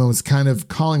Wayman was kind of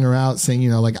calling her out, saying,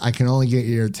 like, I can only get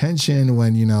your attention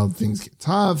when, things get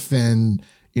tough, and,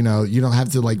 you don't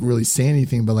have to like really say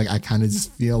anything, but like, I kind of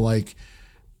just feel like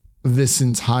this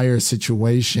entire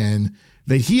situation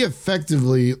that he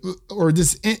effectively or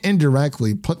just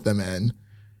indirectly put them in,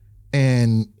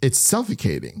 and it's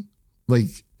suffocating. Like,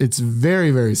 it's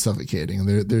very, very suffocating.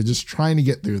 They're just trying to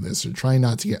get through this. They're trying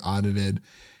not to get audited,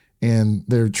 and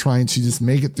they're trying to just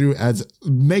make it through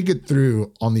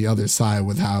on the other side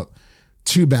without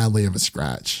too badly of a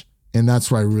scratch. And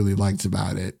that's what I really liked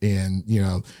about it. And,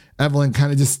 Evelyn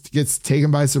kind of just gets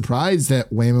taken by surprise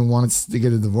that Wayman wants to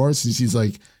get a divorce. And she's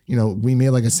like, we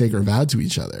made like a sacred vow to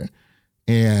each other.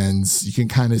 And you can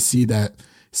kind of see that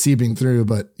seeping through.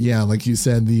 But yeah, like you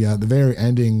said, the very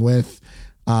ending with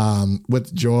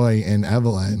Joy and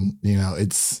Evelyn,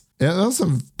 that was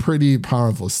some pretty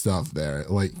powerful stuff there.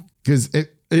 Like, because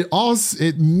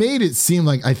it made it seem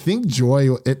like, I think Joy,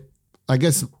 I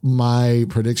guess my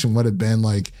prediction would have been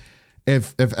like,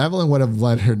 if Evelyn would have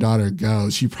let her daughter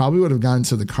go, she probably would have gotten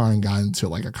into the car and gotten into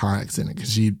like a car accident,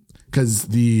 because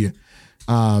the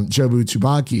Jobu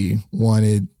Tubaki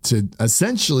wanted to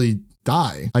essentially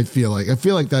die. I feel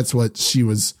like that's what she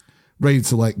was ready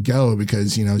to let go,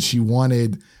 because she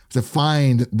wanted to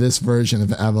find this version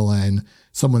of Evelyn,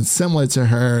 someone similar to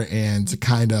her, and to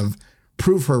kind of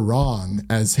prove her wrong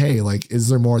as, hey, like, is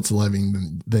there more to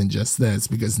living than just this,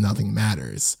 because nothing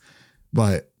matters.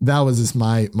 But that was just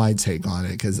my take on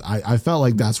it, because I felt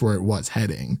like that's where it was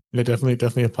heading. Yeah,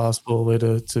 definitely a possible way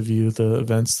to view the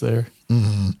events there.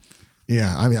 Mm-hmm.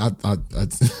 Yeah, I mean,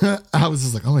 I was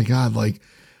just like, oh my God, like,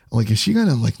 is she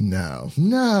gonna, like, no.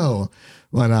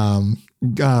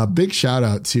 But big shout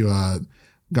out to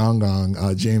Gong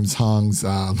Gong, James Hong's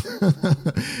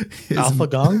Alpha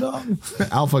Gong Gong?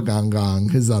 Alpha Gong Gong,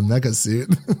 his mecha suit.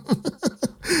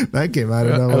 That came out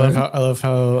of nowhere. I love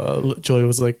how Joy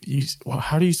was like,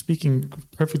 how are you speaking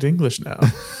perfect English now?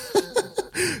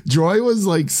 Joy was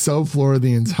like so floored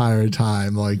the entire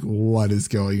time. Like, what is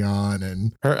going on?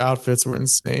 And her outfits were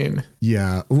insane.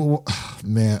 Yeah.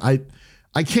 Man,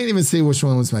 I can't even say which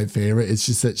one was my favorite. It's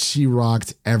just that she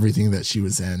rocked everything that she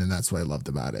was in, and that's what I loved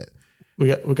about it. We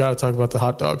got to talk about the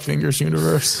hot dog fingers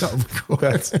universe. Of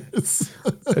course.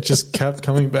 It just kept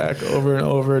coming back over and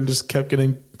over and just kept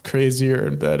getting crazier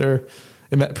and better.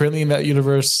 And apparently in that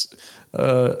universe,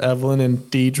 Evelyn and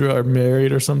Deidre are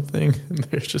married or something, and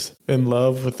they're just in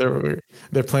love with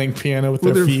they're playing piano with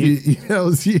their feet. You know,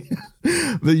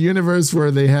 the universe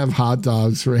where they have hot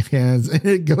dogs for hands, and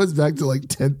it goes back to like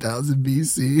 10,000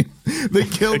 BC. They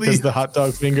kill because the hot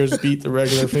dog fingers beat the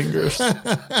regular fingers.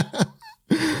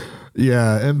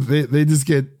 Yeah, and they just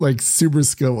get like super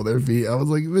skilled with their feet. I was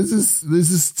like, this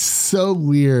is so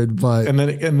weird, but and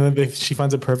then she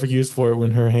finds a perfect use for it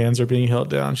when her hands are being held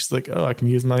down. She's like, oh, I can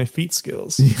use my feet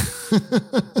skills.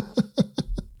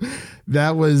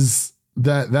 That was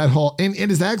that whole, and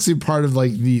it is actually part of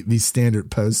like the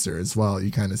standard poster as well. You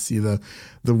kind of see the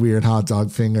weird hot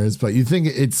dog fingers, but you think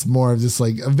it's more of just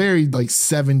like a very like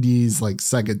 70s like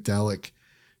psychedelic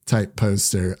type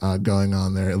poster going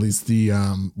on there. At least the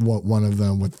one of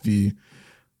them with the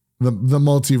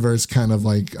multiverse kind of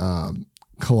like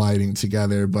colliding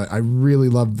together. But I really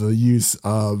love the use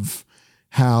of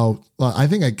how I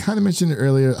think I kind of mentioned it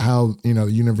earlier, how, you know,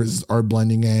 the universes are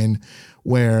blending in,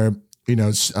 where, you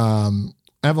know,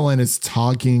 Evelyn is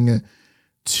talking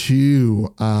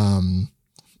to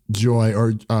Joy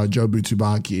or Jobu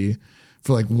Tubaki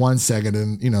for like 1 second,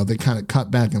 and, you know, they kind of cut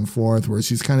back and forth where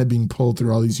she's kind of being pulled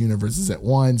through all these universes at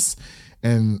once.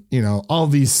 And, you know, all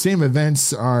these same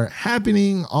events are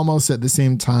happening almost at the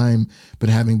same time, but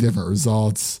having different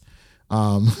results.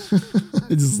 I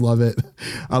just love it.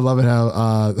 I love it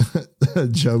how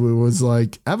Jobu was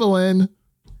like, Evelyn,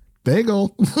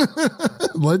 bagel,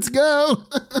 let's go.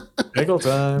 Bagel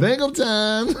time. Bagel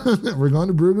time. We're going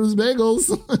to Bruegger's Bagels.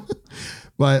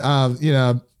 But, you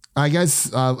know, I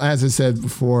guess, as I said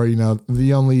before, you know,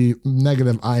 the only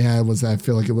negative I had was I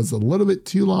feel like it was a little bit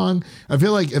too long. I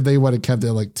feel like if they would have kept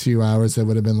it like 2 hours, it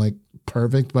would have been like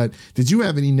perfect. But did you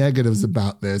have any negatives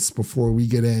about this before we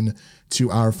get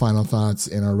into our final thoughts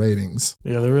and our ratings?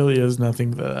 Yeah, there really is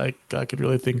nothing that I could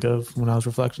really think of when I was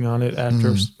reflecting on it after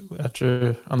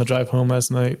on the drive home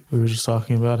last night. We were just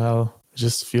talking about how it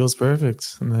just feels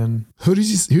perfect. And then who did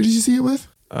you see it with?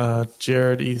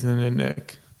 Jared, Ethan, and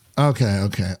Nick.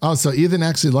 Okay. Oh, so Ethan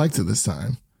actually liked it this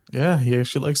time. Yeah, he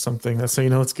actually likes something. That's how you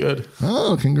know it's good.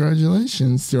 Oh,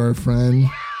 congratulations to our friend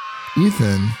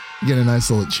Ethan. You get a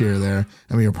nice little cheer there.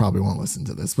 I mean, you probably won't listen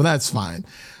to this, but that's fine.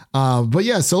 But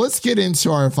yeah, so let's get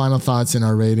into our final thoughts and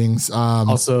our ratings.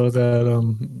 Also,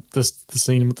 that the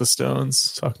scene with the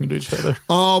Stones talking to each other.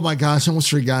 Oh my gosh, I almost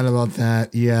forgot about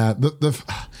that. Yeah,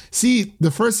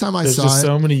 the first time I saw just it,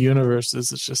 so many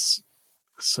universes. It's just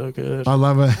so good. I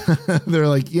love it. They're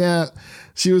like, yeah.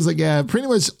 She was like, yeah, pretty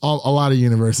much a lot of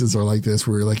universes are like this,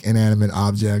 where like inanimate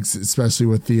objects, especially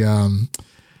with the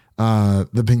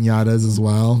piñatas as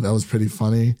well. That was pretty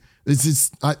funny. It's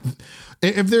just,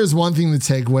 if there's one thing to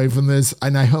take away from this,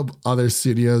 and I hope other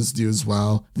studios do as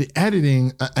well, the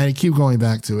editing, and I keep going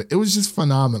back to it, it was just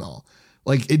phenomenal.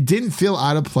 Like, it didn't feel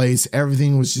out of place.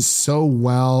 Everything was just so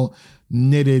well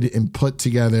knitted and put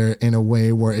together in a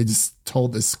way where it just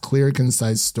told this clear,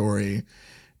 concise story.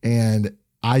 And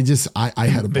I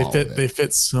had a ball. They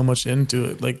fit so much into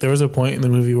it. Like, there was a point in the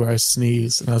movie where I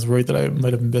sneezed and I was worried that I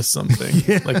might have missed something.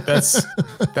 Yeah. Like,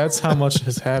 that's how much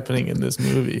is happening in this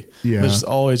movie. Yeah. There's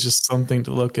always just something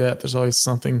to look at. There's always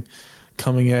something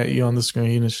coming at you on the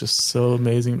screen. It's just so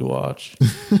amazing to watch.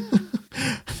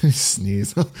 I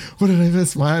sneeze. What did I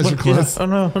miss? My eyes are closed.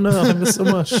 Yeah. Oh no, I missed so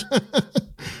much.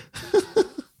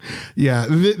 Yeah,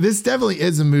 this definitely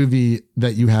is a movie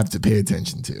that you have to pay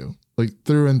attention to, like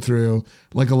through and through,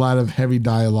 like a lot of heavy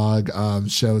dialogue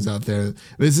shows out there.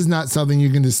 This is not something you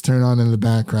can just turn on in the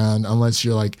background unless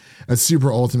you're like a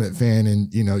super ultimate fan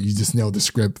and, you know, you just know the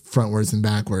script frontwards and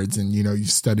backwards and, you know,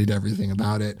 you've studied everything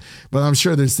about it. But I'm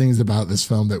sure there's things about this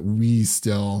film that we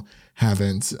still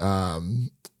haven't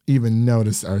even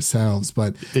noticed ourselves.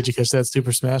 But did you catch that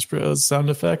Super Smash Bros. Sound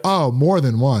effect? Oh, more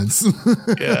than once.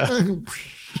 Yeah.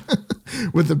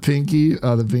 With the pinky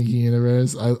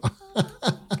universe.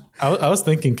 I was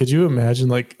thinking, could you imagine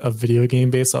like a video game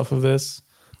based off of this?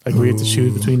 Like where you have to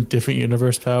choose between different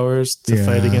universe powers to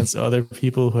fight against other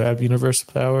people who have universe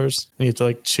powers, and you have to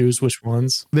like choose which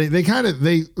ones. They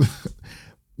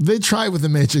they tried with the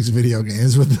Matrix video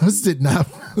games, but those did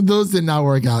not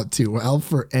work out too well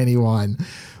for anyone.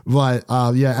 But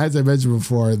yeah, as I mentioned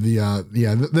before,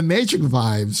 the Matrix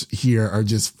vibes here are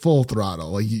just full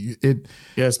throttle. Like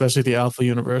yeah, especially the Alpha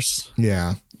universe.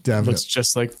 Yeah, definitely. Looks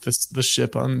just like the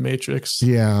ship on Matrix.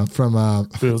 Yeah, from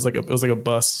it was like a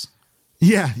bus.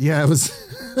 Yeah, it was.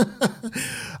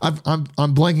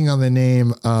 I'm blanking on the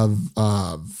name of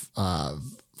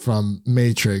from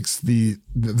Matrix, the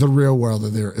real world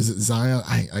of there. Is it Zion?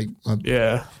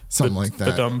 Yeah, something like that.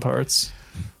 The dumb parts.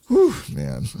 Whew,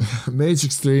 man,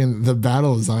 Matrix 3 and the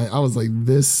Battle of Zion. I was like,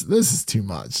 this is too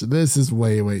much. This is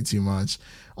way too much.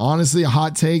 Honestly, a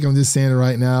hot take. I'm just saying it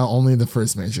right now. Only the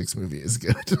first Matrix movie is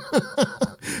good.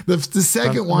 the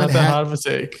second one not that hot of a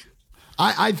take.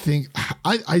 I think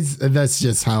that's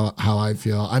just how I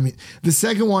feel. I mean, the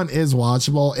second one is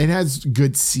watchable. It has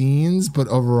good scenes, but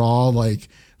overall, like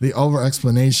the over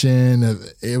explanation of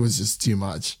it was just too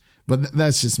much. But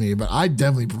that's just me. But I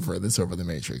definitely prefer this over the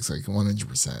Matrix, like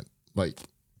 100%, like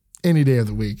any day of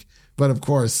the week. But of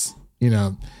course,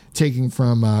 taking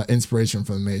from inspiration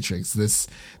from the Matrix, this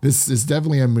is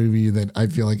definitely a movie that I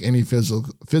feel like any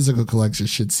physical collector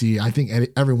should see. I think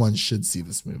everyone should see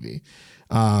this movie.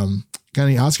 Got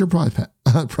any Oscar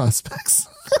prospects?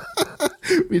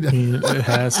 It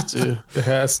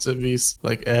has to be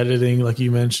like editing, like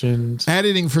you mentioned.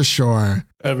 Editing for sure.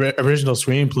 Original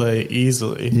screenplay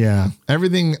easily. Yeah,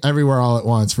 Everything Everywhere All at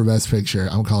Once for Best Picture.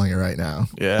 I'm calling it right now.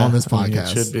 Yeah, on this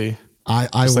podcast. It should be. I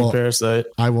Just will. Like Parasite.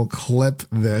 I will clip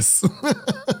this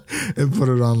and put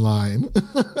it online.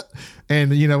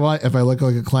 And you know what? If I look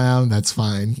like a clown, that's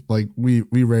fine. Like we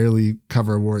rarely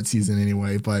cover award season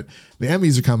anyway, but the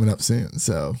Emmys are coming up soon,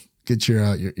 so get your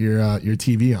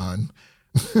TV on.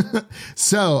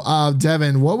 So,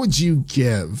 Devin, what would you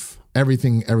give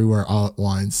Everything Everywhere All at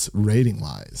Once rating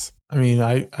wise? I mean,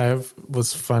 I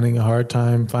was finding a hard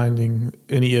time finding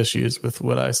any issues with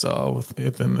what I saw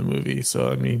within the movie. So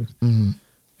I mean,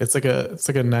 it's like a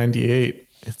 98.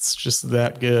 It's just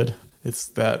that good. It's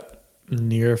that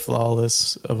near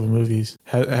flawless of a movie.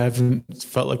 I haven't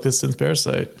felt like this since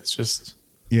Parasite. It's just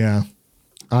I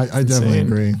definitely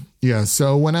agree. Yeah.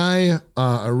 So when I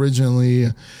originally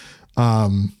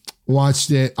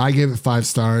watched it, I gave it 5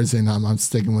 stars, and I'm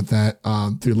sticking with that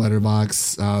through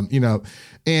Letterboxd.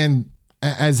 And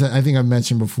as I think I've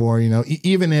mentioned before,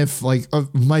 even if like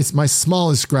my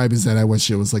smallest gripe is that I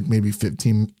wish it was like maybe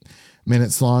 15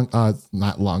 minutes long,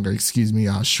 not longer,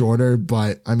 shorter.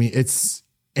 But I mean, it's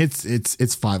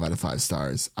 5 out of 5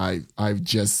 stars. I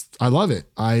love it.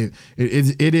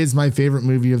 It is my favorite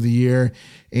movie of the year,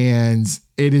 and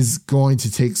it is going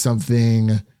to take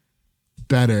something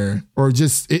better, or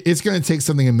just it's going to take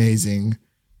something amazing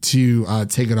to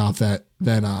take it off that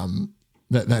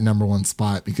number one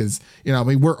spot, because I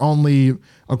mean, we're only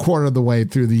a quarter of the way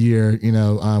through the year.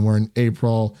 We're in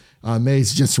April.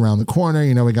 May's just around the corner.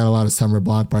 We got a lot of summer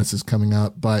blockbusters coming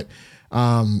up, but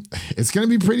it's going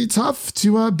to be pretty tough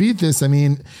to beat this. I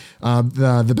mean,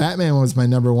 the Batman was my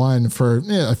number one for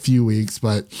a few weeks,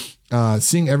 but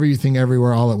seeing Everything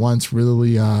Everywhere All at Once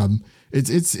really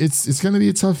it's going to be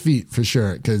a tough feat for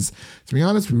sure, because to be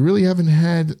honest, we really haven't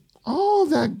had all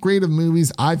that great of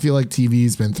movies. I feel like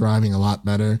TV's been thriving a lot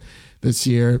better this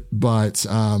year, but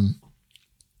I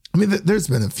mean, there's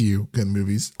been a few good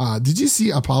movies. Did you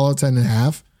see Apollo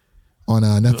 10.5 on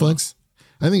Netflix?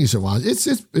 I think you should watch it.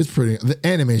 It's pretty. The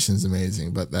animation is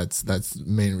amazing, but that's the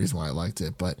main reason why I liked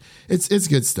it. But it's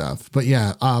good stuff. But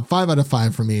yeah, 5 out of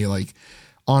 5 for me. Like,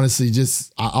 honestly,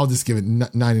 I'll just give it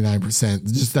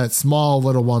 99%. Just that small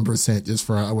little 1%, just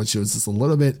for I wish it was just a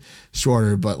little bit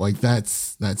shorter. But like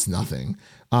that's nothing.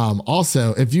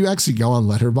 Also, if you actually go on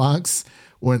Letterboxd,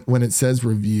 when it says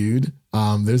reviewed,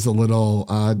 there's a little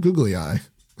googly eye.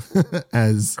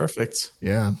 As perfect.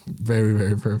 Yeah, very,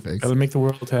 very perfect. Gotta make the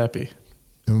world happy.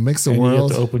 It makes the world. You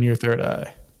have to open your third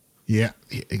eye. Yeah,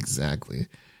 exactly.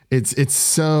 It's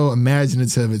so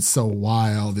imaginative. It's so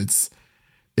wild. It's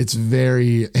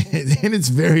very and it's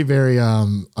very, very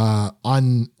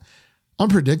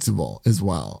unpredictable as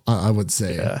well. I would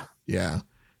say. Yeah.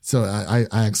 So I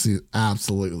actually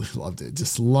absolutely loved it.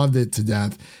 Just loved it to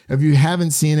death. If you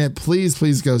haven't seen it,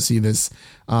 please go see this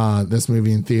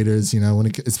movie in theaters.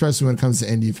 Especially when it comes to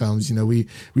indie films,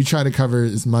 we try to cover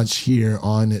as much here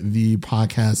on the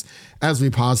podcast as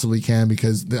we possibly can,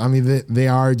 because I mean they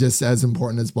are just as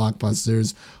important as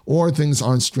blockbusters or things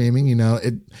on streaming.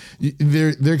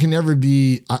 There can never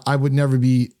be. I would never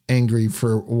be angry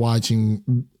for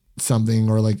watching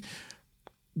something or like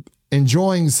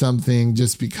enjoying something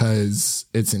just because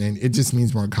it just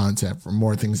means more content for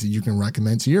more things that you can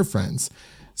recommend to your friends.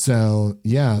 So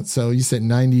yeah. So you said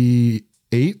 98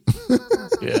 8.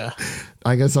 Yeah.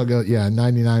 I guess I'll go,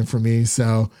 99 for me.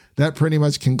 So that pretty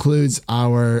much concludes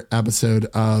our episode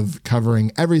of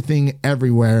covering everything,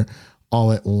 everywhere,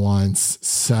 all at once.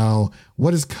 So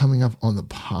what is coming up on the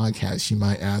podcast, you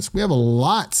might ask? We have a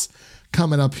lot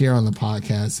coming up here on the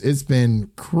podcast. It's been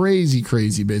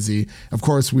crazy busy. Of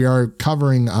course, we are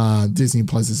covering Disney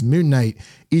Plus's Moon Knight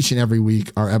each and every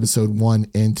week. Our episode 1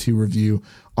 and 2 review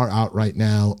are out right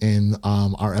now, and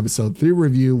our episode 3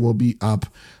 review will be up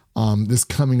this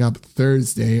coming up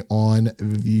Thursday on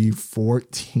the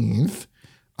 14th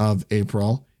of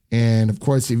April. And of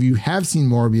course, if you have seen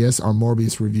Morbius, our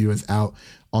Morbius review is out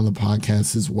on the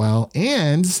podcast as well.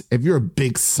 And if you're a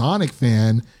big Sonic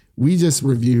fan, we just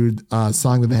reviewed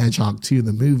Sonic the Hedgehog 2,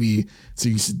 the movie. So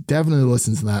you should definitely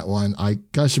listen to that one. I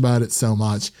gush about it so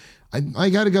much. I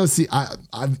got to go see.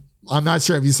 I'm not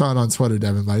sure if you saw it on Twitter,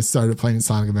 Devin, but I started playing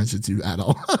Sonic Adventure 2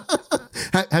 Adult.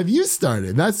 Have you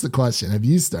started? That's the question. Have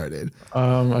you started?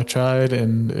 I tried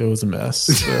and it was a mess.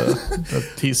 The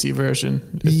PC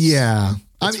version. Yeah.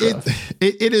 I mean,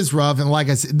 it is rough. And like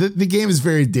I said, the game is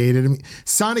very dated. I mean,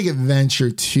 Sonic Adventure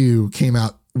 2 came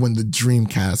out when the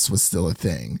Dreamcast was still a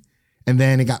thing. And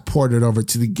then it got ported over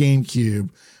to the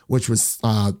GameCube, which was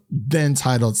then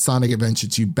titled Sonic Adventure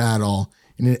 2 Battle.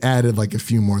 And it added like a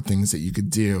few more things that you could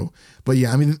do. But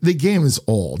yeah, I mean, the game is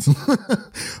old,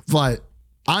 but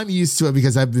I'm used to it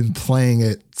because I've been playing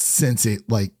it since it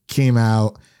like came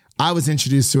out. I was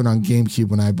introduced to it on GameCube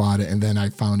when I bought it, and then I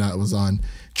found out it was on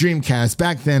Dreamcast.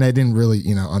 Back then, I didn't really,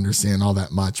 understand all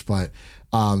that much, but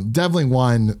definitely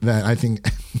one that I think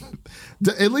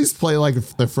at least play like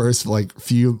the first like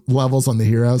few levels on the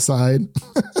hero side.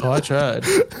 Oh, I tried.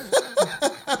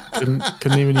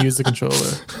 Couldn't even use the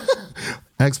controller.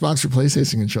 Xbox or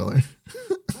PlayStation controller?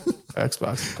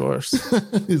 Xbox, of course.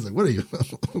 He's like, what are you?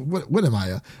 What am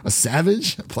I? A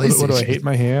savage? A PlayStation? What do I hate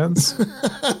my hands?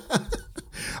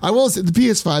 I will say the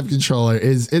PS5 controller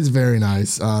is very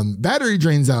nice. Battery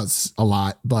drains out a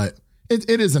lot, but it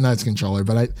is a nice controller.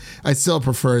 But I still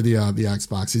prefer the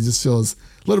Xbox. It just feels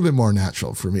a little bit more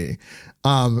natural for me.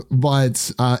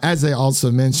 But as I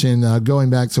also mentioned, going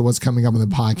back to what's coming up in the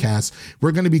podcast,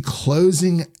 we're going to be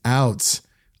closing out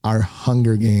our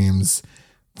Hunger Games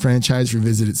franchise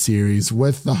revisited series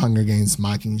with the Hunger Games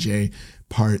Mockingjay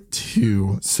Part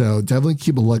 2. So definitely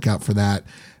keep a lookout for that.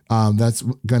 That's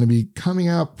going to be coming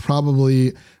out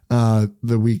probably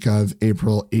the week of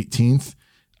April 18th.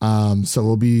 So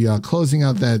we'll be closing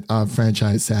out that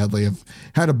franchise, sadly. I've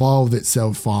had a ball with it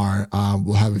so far.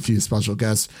 We'll have a few special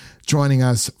guests joining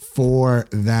us for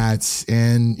that.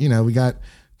 And, we got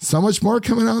so much more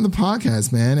coming out on the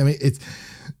podcast, man. I mean, it's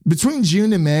between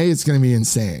June and May, it's going to be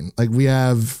insane. Like we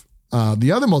have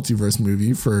the other multiverse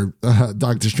movie for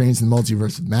Doctor Strange and the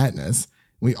Multiverse of Madness.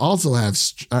 We also have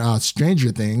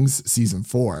Stranger Things season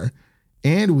 4,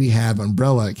 and we have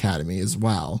Umbrella Academy as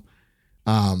well.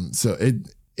 So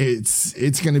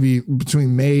it's going to be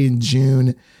between May and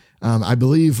June. I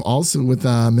believe also with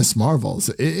Ms. Marvel.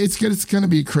 So it's going to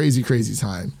be a crazy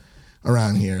time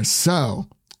around here. So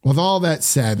with all that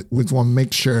said, we want to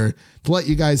make sure to let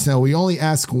you guys know we only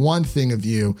ask one thing of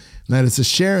you, and that is to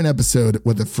share an episode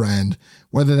with a friend,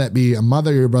 whether that be a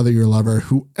mother, your brother, your lover,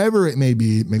 whoever it may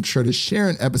be. Make sure to share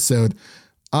an episode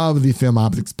of the Film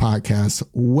Optics podcast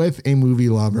with a movie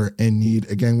lover in need.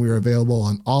 Again, we are available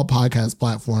on all podcast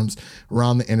platforms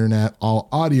around the internet, all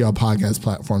audio podcast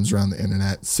platforms around the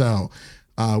internet. So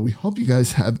we hope you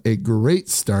guys have a great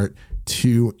start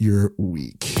to your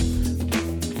week.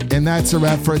 And that's a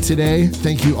wrap for today.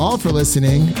 Thank you all for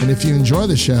listening. And if you enjoy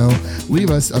the show, leave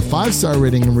us a 5-star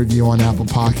rating and review on Apple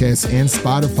Podcasts and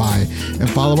Spotify. And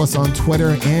follow us on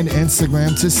Twitter and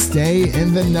Instagram to stay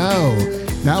in the know.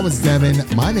 That was Devin.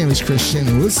 My name is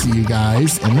Christian. We'll see you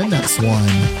guys in the next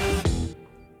one.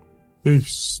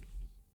 Peace.